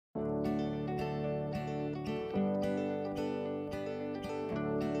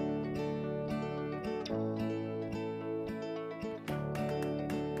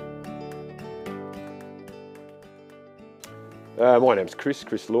My name's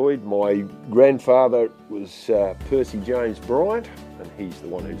Chris Lloyd. My grandfather was Percy James Bryant, and he's the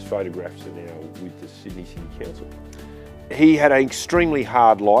one whose photographs are now with the Sydney City Council. He had an extremely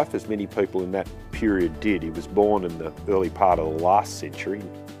hard life, as many people in that period did. He was born in the early part of the last century.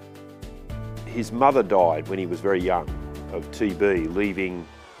 His mother died when he was very young of TB, leaving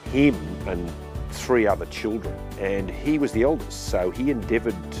him and 3 other children. And he was the eldest, so he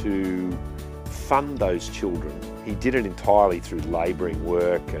endeavoured to fund those children. He did it entirely through labouring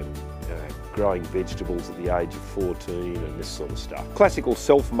work and growing vegetables at the age of 14 and this sort of stuff. Classical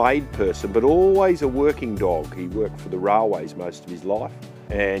self-made person, but always a working dog. He worked for the railways most of his life,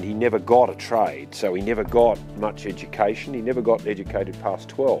 and he never got a trade, so he never got much education. He never got educated past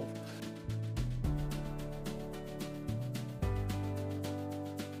 12.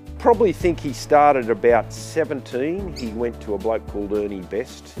 Probably think he started about 17. He went to a bloke called Ernie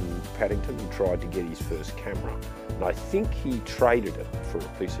Best in Paddington and tried to get his first camera. And I think he traded it for a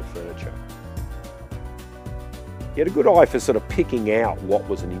piece of furniture. He had a good eye for sort of picking out what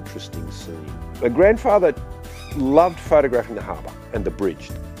was an interesting scene. My grandfather loved photographing the harbour and the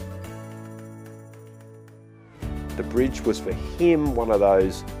bridge. The bridge was for him one of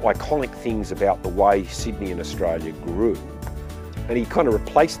those iconic things about the way Sydney and Australia grew. And he kind of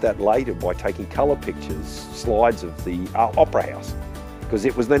replaced that later by taking colour pictures, slides of the Opera House, because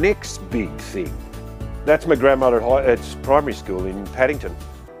it was the next big thing. That's my grandmother at primary school in Paddington.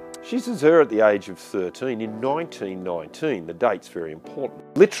 She says her at the age of 13 in 1919. The date's very important.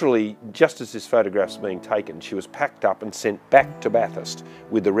 Literally, just as this photograph's being taken, she was packed up and sent back to Bathurst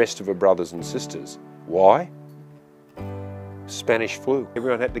with the rest of her brothers and sisters. Why? Spanish flu.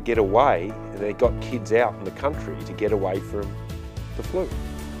 Everyone had to get away, and they got kids out in the country to get away from the flu.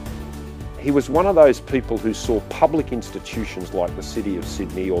 He was one of those people who saw public institutions like the City of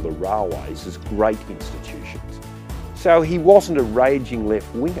Sydney or the railways as great institutions. So he wasn't a raging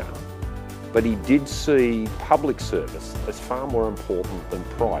left-winger, but he did see public service as far more important than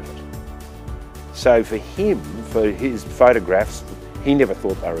private. So for him, for his photographs, he never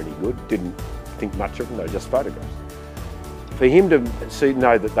thought they were any good, didn't think much of them, they were just photographs. For him to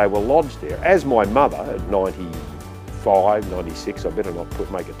know that they were lodged there, as my mother at 95, 96, I better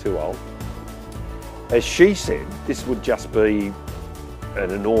not make it too old. As she said, this would just be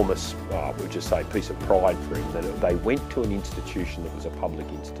an enormous, we'll just say, piece of pride for him, that they went to an institution that was a public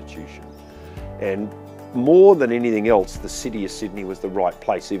institution. And more than anything else, the City of Sydney was the right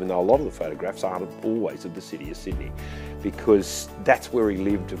place, even though a lot of the photographs aren't always of the City of Sydney, because that's where he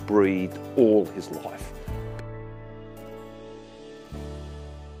lived, breathed all his life.